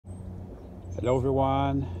Hello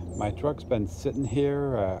everyone, my truck's been sitting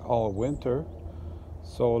here all winter,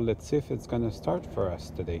 so let's see if it's gonna start for us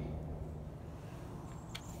today.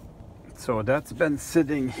 So that's been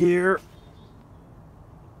sitting here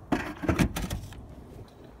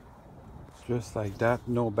just like that,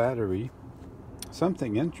 no battery.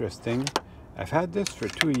 Something interesting, I've had this for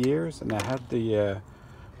 2 years and I had the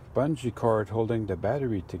bungee cord holding the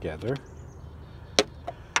battery together.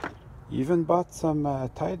 Even bought some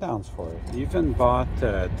tie downs for it. Even bought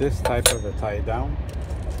this type of a tie down.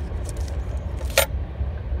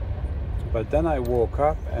 But then I woke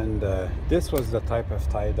up and this was the type of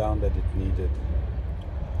tie down that it needed.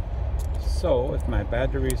 So if my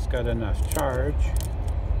battery's got enough charge,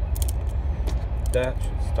 that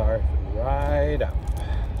should start right up.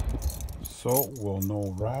 So we'll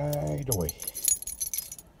know right away.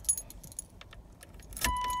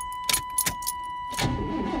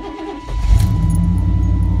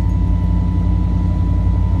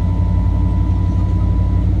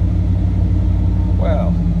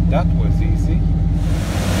 Well, that was easy.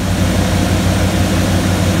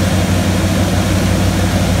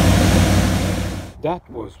 That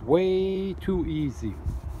was way too easy.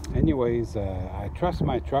 Anyways, I trust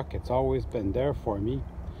my truck. It's always been there for me.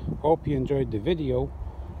 Hope you enjoyed the video.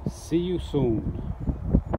 See you soon.